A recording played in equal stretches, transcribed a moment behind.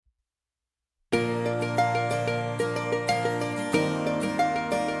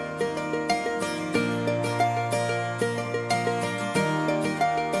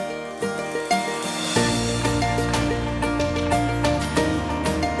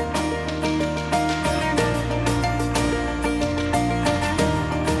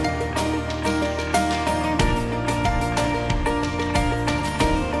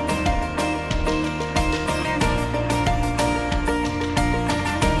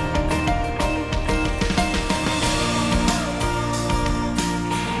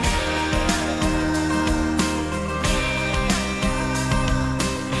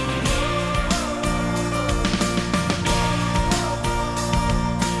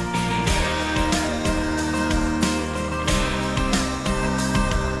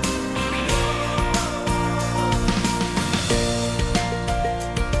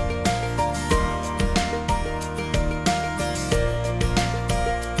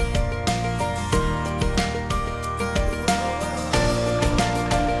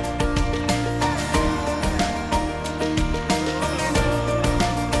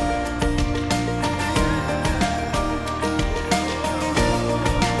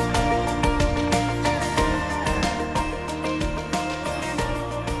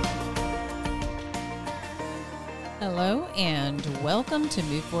and welcome to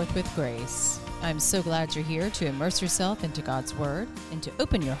Move Forth with Grace. I'm so glad you're here to immerse yourself into God's Word and to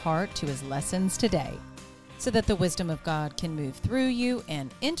open your heart to His lessons today so that the wisdom of God can move through you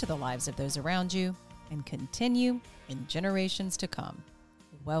and into the lives of those around you and continue in generations to come.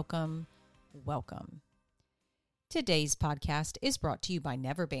 Welcome, welcome. Today's podcast is brought to you by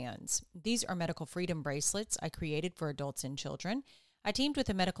Never Bands. These are medical freedom bracelets I created for adults and children. I teamed with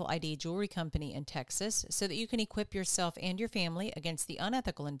a medical ID jewelry company in Texas so that you can equip yourself and your family against the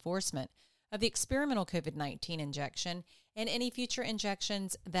unethical enforcement of the experimental COVID-19 injection and any future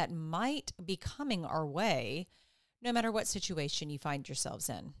injections that might be coming our way, no matter what situation you find yourselves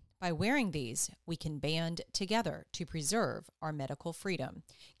in. By wearing these, we can band together to preserve our medical freedom.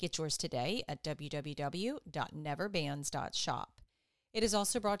 Get yours today at www.neverbands.shop. It is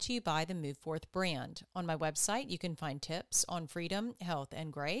also brought to you by the Move Forth brand. On my website, you can find tips on freedom, health,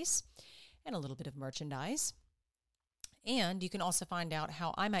 and grace, and a little bit of merchandise. And you can also find out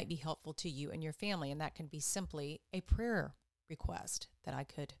how I might be helpful to you and your family, and that can be simply a prayer request that I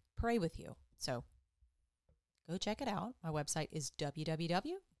could pray with you. So go check it out. My website is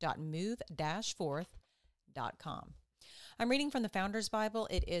www.move-forth.com. I'm reading from the Founders Bible.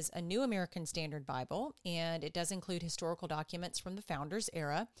 It is a New American Standard Bible, and it does include historical documents from the Founders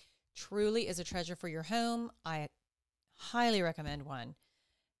era. Truly is a treasure for your home. I highly recommend one.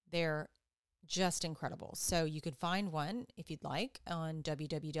 They're just incredible. So you could find one, if you'd like, on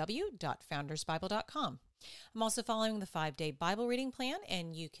www.foundersbible.com. I'm also following the 5-day Bible reading plan,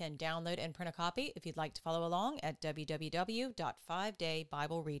 and you can download and print a copy if you'd like to follow along at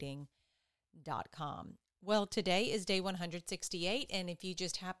www.5daybiblereading.com. Well, today is day 168, and if you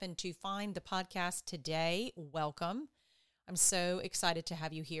just happen to find the podcast today, welcome. I'm so excited to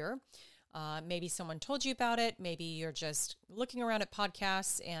have you here. Maybe someone told you about it. Maybe you're just looking around at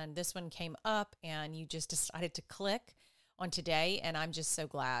podcasts, and this one came up, and you just decided to click on today, and I'm just so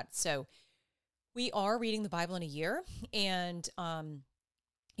glad. So we are reading the Bible in a year, and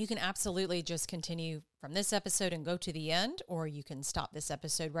you can absolutely just continue from this episode and go to the end, or you can stop this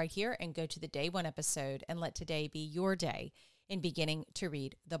episode right here and go to the day one episode and let today be your day in beginning to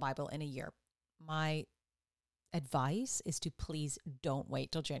read the Bible in a year. My advice is to please don't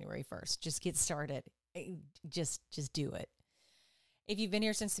wait till January 1st. Just get started. Just do it. If you've been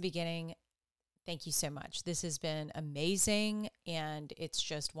here since the beginning, thank you so much. This has been amazing, and it's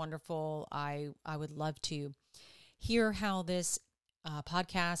just wonderful. I would love to hear how this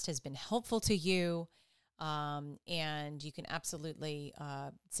podcast has been helpful to you. And you can absolutely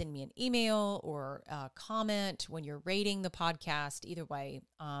send me an email or comment when you're rating the podcast. Either way,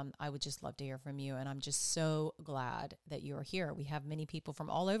 I would just love to hear from you. And I'm just so glad that you're here. We have many people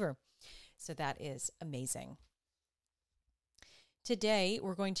from all over. So that is amazing. Today,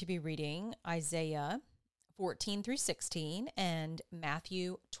 we're going to be reading Isaiah 14 through 16 and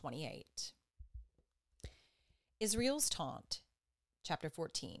Matthew 28. Israel's taunt, chapter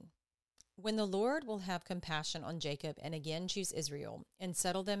 14. When the Lord will have compassion on Jacob and again choose Israel and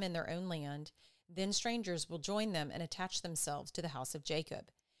settle them in their own land, then strangers will join them and attach themselves to the house of Jacob.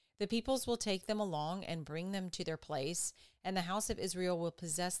 The peoples will take them along and bring them to their place, and the house of Israel will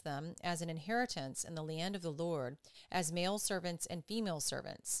possess them as an inheritance in the land of the Lord, as male servants and female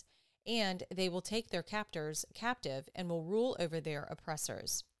servants. And they will take their captors captive and will rule over their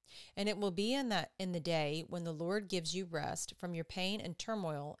oppressors. And it will be in the day when the Lord gives you rest from your pain and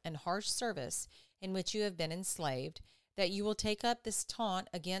turmoil and harsh service in which you have been enslaved, that you will take up this taunt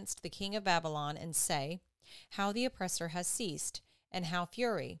against the king of Babylon and say, how the oppressor has ceased, and how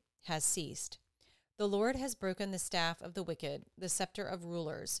fury has ceased. The Lord has broken the staff of the wicked, the scepter of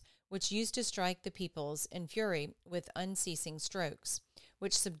rulers, which used to strike the peoples in fury with unceasing strokes,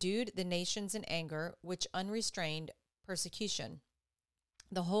 which subdued the nations in anger, which unrestrained persecution.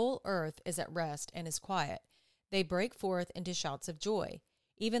 The whole earth is at rest and is quiet. They break forth into shouts of joy.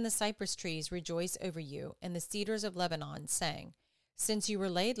 Even the cypress trees rejoice over you, and the cedars of Lebanon sang, since you were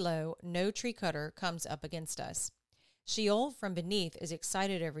laid low, no tree cutter comes up against us. Sheol from beneath is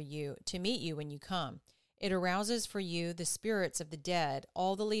excited over you to meet you when you come. It arouses for you the spirits of the dead,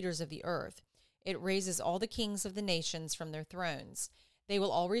 all the leaders of the earth. It raises all the kings of the nations from their thrones. They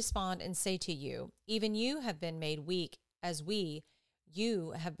will all respond and say to you, even you have been made weak as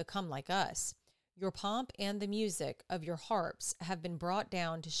you have become like us. Your pomp and the music of your harps have been brought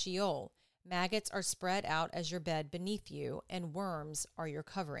down to Sheol. Maggots are spread out as your bed beneath you, and worms are your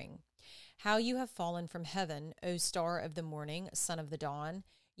covering. How you have fallen from heaven, O star of the morning, son of the dawn.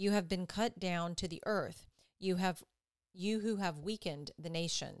 You have been cut down to the earth, you who have weakened the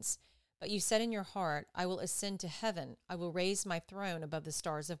nations. But you said in your heart, I will ascend to heaven. I will raise my throne above the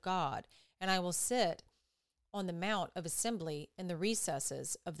stars of God, and I will sit on the mount of assembly in the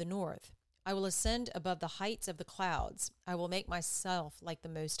recesses of the north. I will ascend above the heights of the clouds. I will make myself like the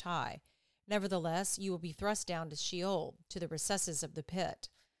Most High. Nevertheless, you will be thrust down to Sheol, to the recesses of the pit.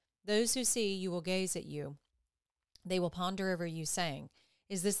 Those who see you will gaze at you. They will ponder over you, saying,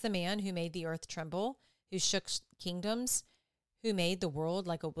 Is this the man who made the earth tremble, who shook kingdoms, who made the world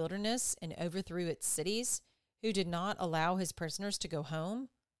like a wilderness and overthrew its cities, who did not allow his prisoners to go home?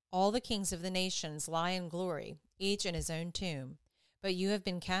 All the kings of the nations lie in glory, each in his own tomb. But you have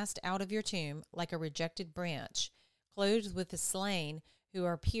been cast out of your tomb like a rejected branch, clothed with the slain who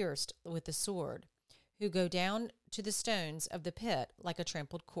are pierced with the sword, who go down to the stones of the pit like a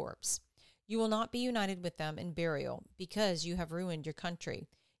trampled corpse. You will not be united with them in burial, because you have ruined your country.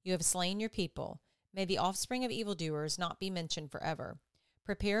 You have slain your people. May the offspring of evildoers not be mentioned forever.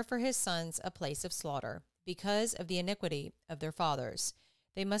 Prepare for his sons a place of slaughter, because of the iniquity of their fathers.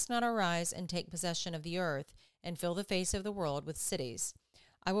 They must not arise and take possession of the earth, and fill the face of the world with cities.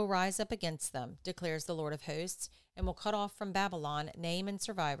 I will rise up against them, declares the Lord of hosts, and will cut off from Babylon name and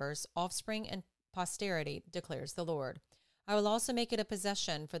survivors, offspring and posterity, declares the Lord. I will also make it a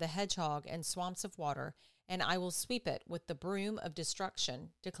possession for the hedgehog and swamps of water, and I will sweep it with the broom of destruction,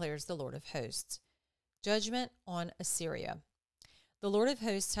 declares the Lord of hosts. Judgment on Assyria. The Lord of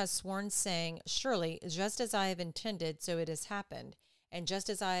hosts has sworn, saying, Surely, just as I have intended, so it has happened, and just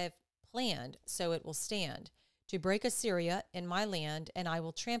as I have planned, so it will stand, to break Assyria in my land, and I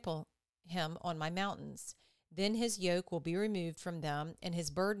will trample him on my mountains. Then his yoke will be removed from them, and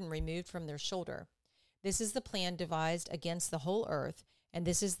his burden removed from their shoulder. This is the plan devised against the whole earth, and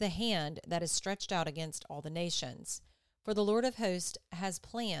this is the hand that is stretched out against all the nations. For the Lord of hosts has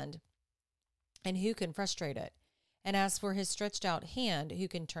planned, and who can frustrate it? And as for his stretched out hand, who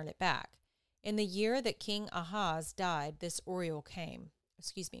can turn it back? In the year that King Ahaz died, this oracle came.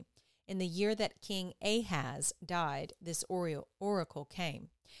 In the year that King Ahaz died, this oracle came.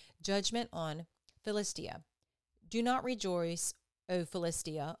 Judgment on Philistia. Do not rejoice, O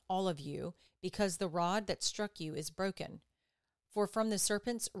Philistia, all of you, because the rod that struck you is broken. For from the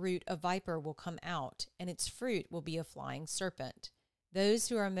serpent's root a viper will come out, and its fruit will be a flying serpent. Those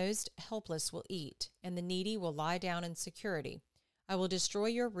who are most helpless will eat, and the needy will lie down in security. I will destroy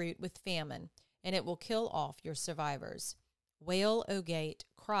your root with famine, and it will kill off your survivors. Wail, O gate,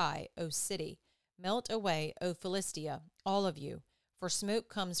 cry, O city. Melt away, O Philistia, all of you, for smoke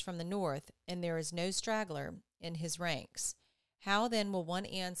comes from the north, and there is no straggler in his ranks. How then will one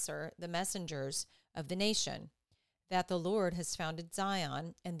answer the messengers of the nation? That the Lord has founded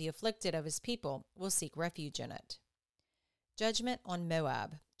Zion, and the afflicted of his people will seek refuge in it. Judgment on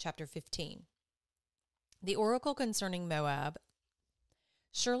Moab, chapter 15. The oracle concerning Moab.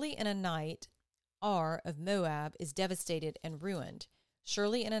 Surely in a night, Ar of Moab is devastated and ruined.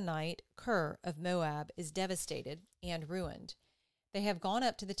 Surely in a night, Ker of Moab is devastated and ruined. They have gone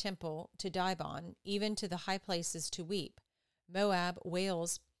up to the temple to Dibon, even to the high places to weep. Moab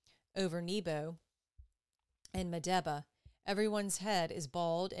wails over Nebo and Medeba. Everyone's head is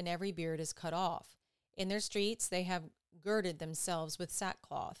bald and every beard is cut off. In their streets they have girded themselves with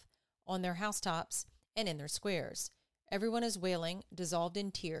sackcloth, on their housetops and in their squares. Everyone is wailing, dissolved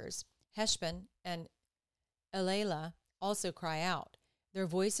in tears. Heshbon and Elilah also cry out. Their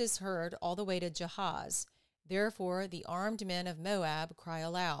voice is heard all the way to Jahaz. Therefore the armed men of Moab cry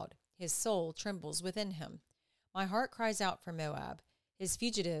aloud. His soul trembles within him. My heart cries out for Moab. His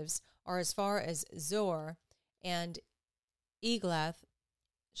fugitives are as far as Zoar and Eglath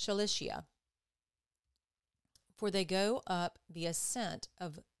Shalishiah. For they go up the ascent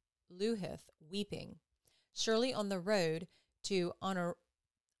of Luhith weeping. Surely on the road to Oronaim,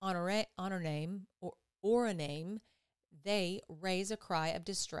 they raise a cry of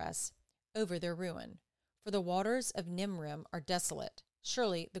distress over their ruin. For the waters of Nimrim are desolate.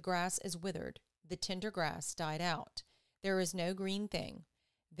 Surely the grass is withered, the tender grass died out. There is no green thing.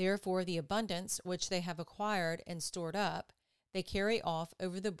 Therefore the abundance which they have acquired and stored up, they carry off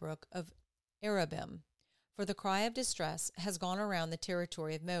over the brook of Arabim. For the cry of distress has gone around the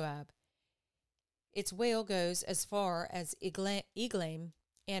territory of Moab. Its wail goes as far as Eglaim,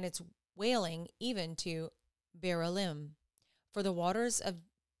 and its wailing even to Beralim. For the waters of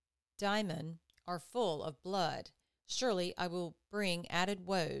Dimon are full of blood. Surely I will bring added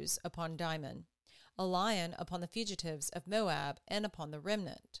woes upon Dimon, a lion upon the fugitives of Moab, and upon the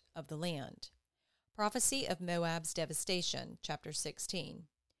remnant of the land. Prophecy of Moab's devastation, chapter 16.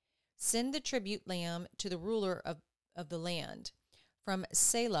 Send the tribute lamb to the ruler of the land, from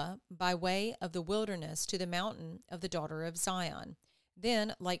Selah by way of the wilderness to the mountain of the daughter of Zion.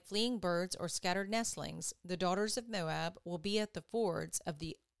 Then, like fleeing birds or scattered nestlings, the daughters of Moab will be at the fords of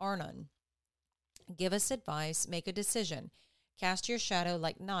the Arnon. Give us advice, make a decision. Cast your shadow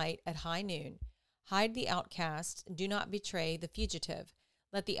like night at high noon. Hide the outcasts, do not betray the fugitive.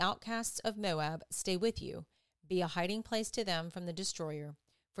 Let the outcasts of Moab stay with you. Be a hiding place to them from the destroyer.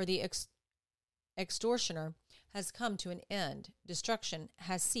 For the extortioner has come to an end. Destruction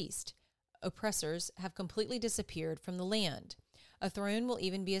has ceased. Oppressors have completely disappeared from the land. A throne will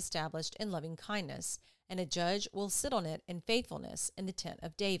even be established in loving kindness, and a judge will sit on it in faithfulness in the tent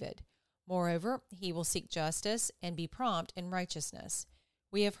of David. Moreover, he will seek justice and be prompt in righteousness.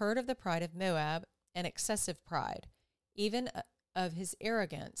 We have heard of the pride of Moab and excessive pride, even of his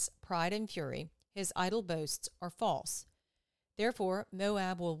arrogance, pride and fury. His idle boasts are false. Therefore,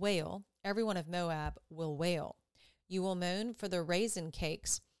 Moab will wail. Every one of Moab will wail. You will moan for the raisin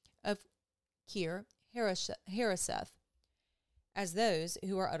cakes of Kir Hareseth, as those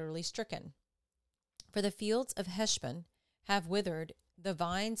who are utterly stricken. For the fields of Heshbon have withered, the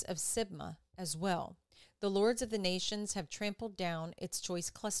vines of Sibmah as well. The lords of the nations have trampled down its choice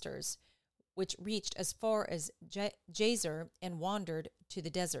clusters, which reached as far as Jazer and wandered to the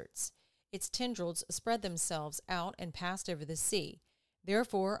deserts. Its tendrils spread themselves out and passed over the sea.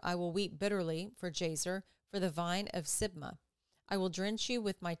 Therefore I will weep bitterly for Jazer, for the vine of Sibmah. I will drench you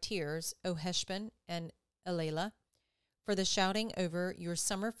with my tears, O Heshbon and Elalah, for the shouting over your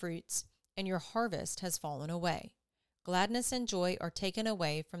summer fruits, and your harvest has fallen away. Gladness and joy are taken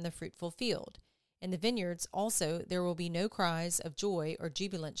away from the fruitful field. In the vineyards also there will be no cries of joy or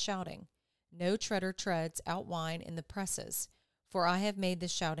jubilant shouting. No treader treads out wine in the presses, for I have made the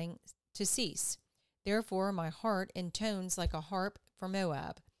shouting to cease. Therefore my heart intones like a harp for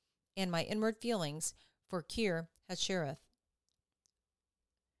Moab, and my inward feelings for Kir Hareseth.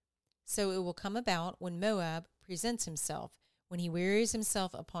 So it will come about when Moab presents himself, when he wearies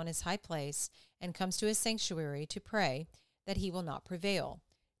himself upon his high place and comes to his sanctuary to pray, that he will not prevail.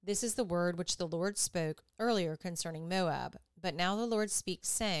 This is the word which the Lord spoke earlier concerning Moab. But now the Lord speaks,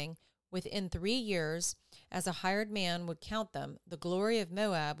 saying, within 3 years, as a hired man would count them, the glory of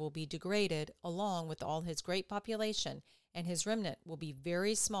Moab will be degraded along with all his great population, and his remnant will be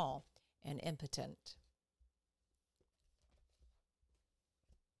very small and impotent.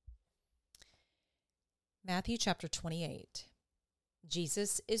 Matthew chapter 28.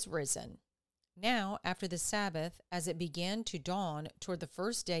 Jesus is risen. Now, after the Sabbath, as it began to dawn toward the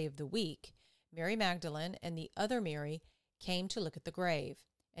first day of the week, Mary Magdalene and the other Mary came to look at the grave.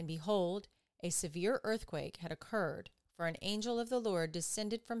 And behold, a severe earthquake had occurred, for an angel of the Lord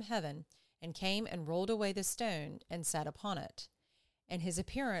descended from heaven and came and rolled away the stone and sat upon it. And his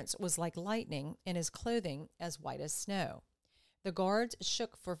appearance was like lightning, and his clothing as white as snow. The guards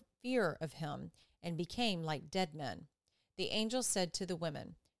shook for fear of him and became like dead men. The angel said to the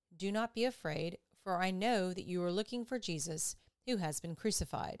women, Do not be afraid, for I know that you are looking for Jesus, who has been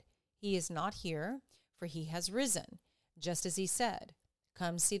crucified. He is not here, for he has risen, just as he said.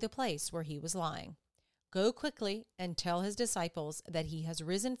 Come see the place where he was lying. Go quickly and tell his disciples that he has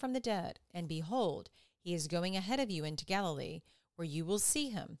risen from the dead, and behold, he is going ahead of you into Galilee, where you will see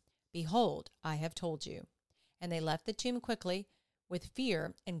him. Behold, I have told you. And they left the tomb quickly, with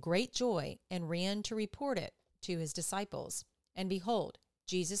fear and great joy, and ran to report it to his disciples. And behold,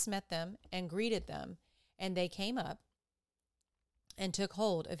 Jesus met them and greeted them, and they came up and took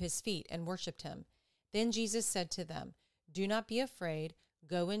hold of his feet and worshipped him. Then Jesus said to them, Do not be afraid.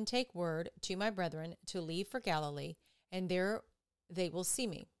 Go and take word to my brethren to leave for Galilee, and there they will see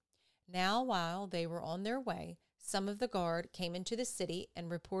me. Now while they were on their way, some of the guard came into the city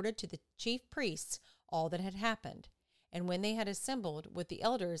and reported to the chief priests all that had happened. And when they had assembled with the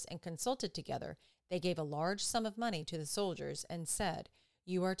elders and consulted together, they gave a large sum of money to the soldiers and said,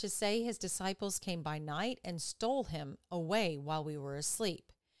 You are to say his disciples came by night and stole him away while we were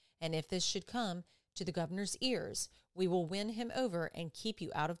asleep. And if this should come to the governor's ears, we will win him over and keep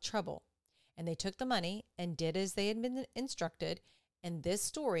you out of trouble. And they took the money and did as they had been instructed, and this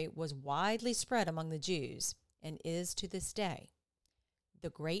story was widely spread among the Jews and is to this day. The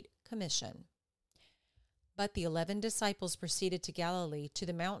Great Commission. But the 11 disciples proceeded to Galilee, to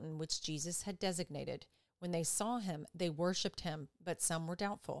the mountain which Jesus had designated. When they saw him, they worshipped him, but some were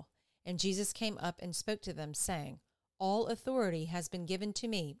doubtful. And Jesus came up and spoke to them, saying, All authority has been given to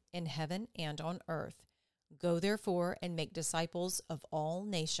me in heaven and on earth. Go therefore and make disciples of all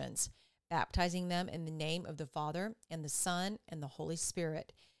nations, baptizing them in the name of the Father and the Son and the Holy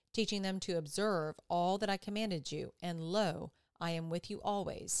Spirit, teaching them to observe all that I commanded you. And lo, I am with you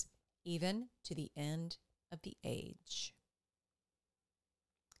always, even to the end of the age.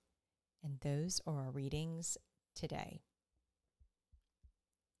 And those are our readings today.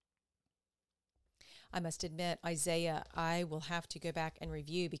 I must admit, Isaiah, I will have to go back and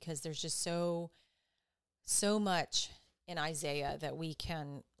review because there's just so so much in Isaiah that we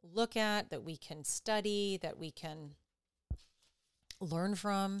can look at, that we can study, that we can learn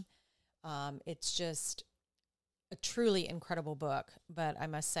from. It's just a truly incredible book. But I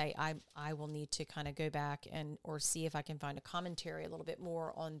must say, I will need to kind of go back or see if I can find a commentary a little bit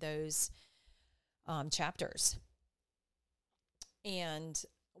more on those chapters and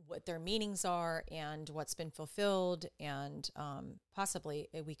what their meanings are and what's been fulfilled. And possibly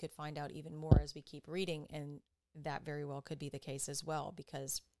we could find out even more as we keep reading. And that very well could be the case as well,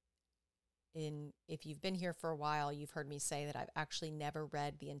 because if you've been here for a while, you've heard me say that I've actually never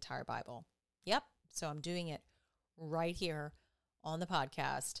read the entire Bible. Yep. So I'm doing it right here on the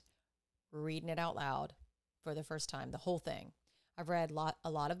podcast, reading it out loud for the first time, the whole thing. I've read a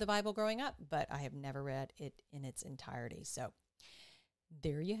lot of the Bible growing up, but I have never read it in its entirety. So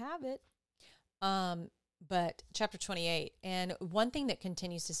there you have it. But chapter 28, and one thing that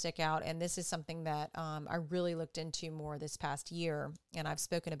continues to stick out, and this is something that I really looked into more this past year, and I've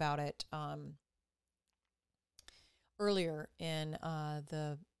spoken about it earlier in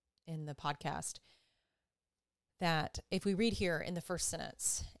the podcast, that if we read here in the first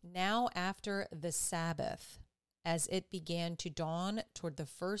sentence, now after the Sabbath, as it began to dawn toward the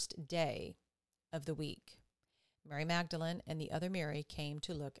first day of the week, Mary Magdalene and the other Mary came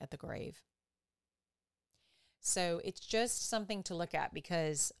to look at the grave. So it's just something to look at,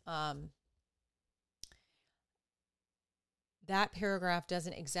 because that paragraph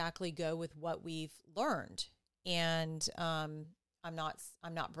doesn't exactly go with what we've learned. And I'm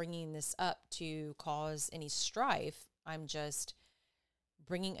not bringing this up to cause any strife. I'm just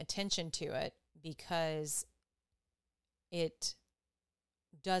bringing attention to it because it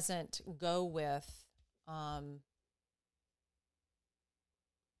doesn't go with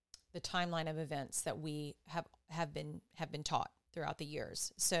the timeline of events that we have been taught throughout the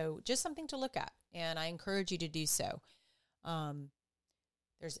years. So just something to look at, and I encourage you to do so.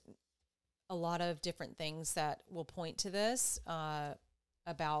 There's a lot of different things that will point to this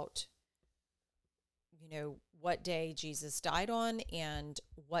about, what day Jesus died on and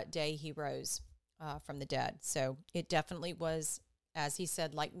what day he rose from the dead. So it definitely was, as he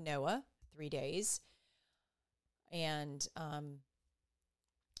said, like Noah, 3 days. And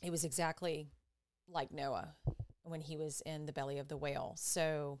it was exactly like Noah when he was in the belly of the whale.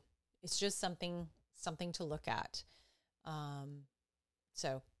 So it's just something to look at.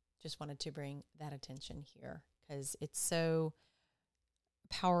 So just wanted to bring that attention here, because it's so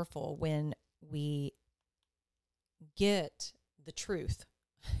powerful when we get the truth.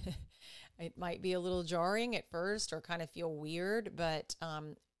 It might be a little jarring at first or kind of feel weird, but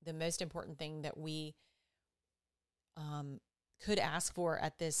the most important thing that we could ask for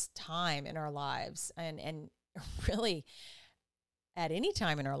at this time in our lives, and really at any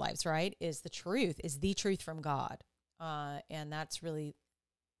time in our lives, right, is the truth from God. And that's really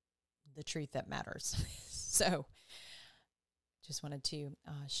the truth that matters. So just wanted to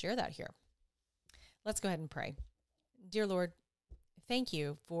share that here. Let's go ahead and pray. Dear Lord, thank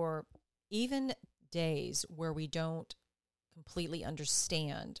you for even days where we don't completely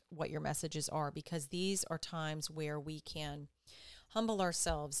understand what your messages are, because these are times where we can humble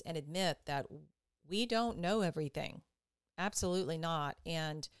ourselves and admit that we don't know everything. Absolutely not.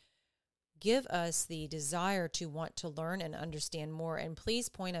 And give us the desire to want to learn and understand more. And please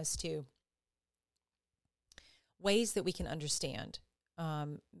point us to ways that we can understand.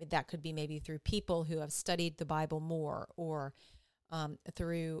 That could be maybe through people who have studied the Bible more, or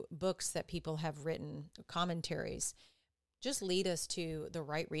through books that people have written, commentaries. Just lead us to the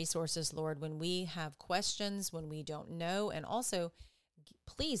right resources, Lord, when we have questions, when we don't know. And also,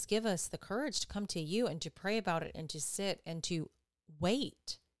 please give us the courage to come to you and to pray about it and to sit and to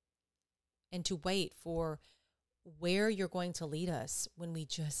wait for where you're going to lead us when we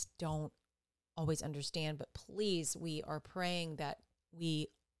just don't always understand. But please, we are praying that we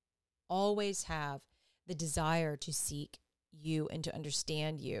always have the desire to seek you and to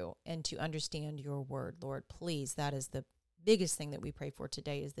understand you and to understand your word, Lord. Please, that is the biggest thing that we pray for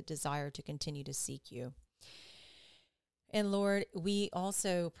today, is the desire to continue to seek you. And Lord, we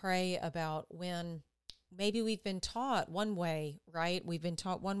also pray about when maybe we've been taught one way, right? We've been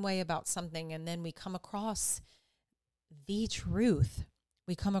taught one way about something, and then we come across the truth.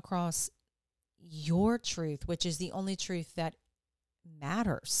 We come across your truth, which is the only truth that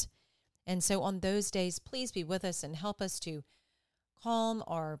matters. And so on those days, please be with us and help us to calm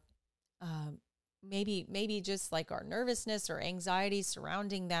our maybe just like our nervousness or anxiety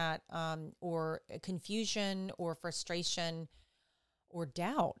surrounding that, or confusion or frustration or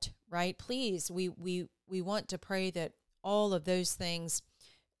doubt, right? Please, we want to pray that all of those things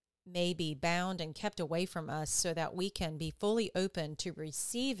may be bound and kept away from us so that we can be fully open to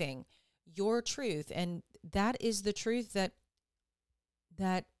receiving your truth. And that is the truth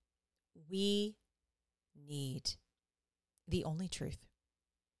that we need, the only truth.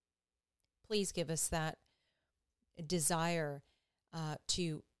 Please give us that desire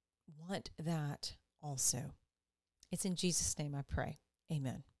to want that also. It's in Jesus' name I pray.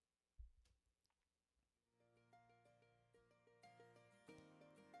 Amen.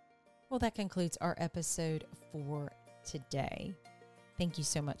 Well, that concludes our episode for today. Thank you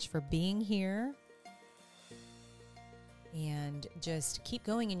so much for being here. And just keep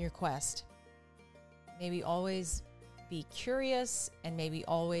going in your quest. Maybe always be curious and maybe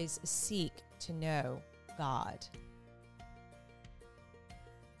always seek to know God.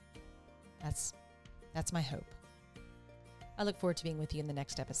 That's my hope. I look forward to being with you in the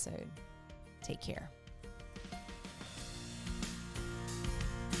next episode. Take care.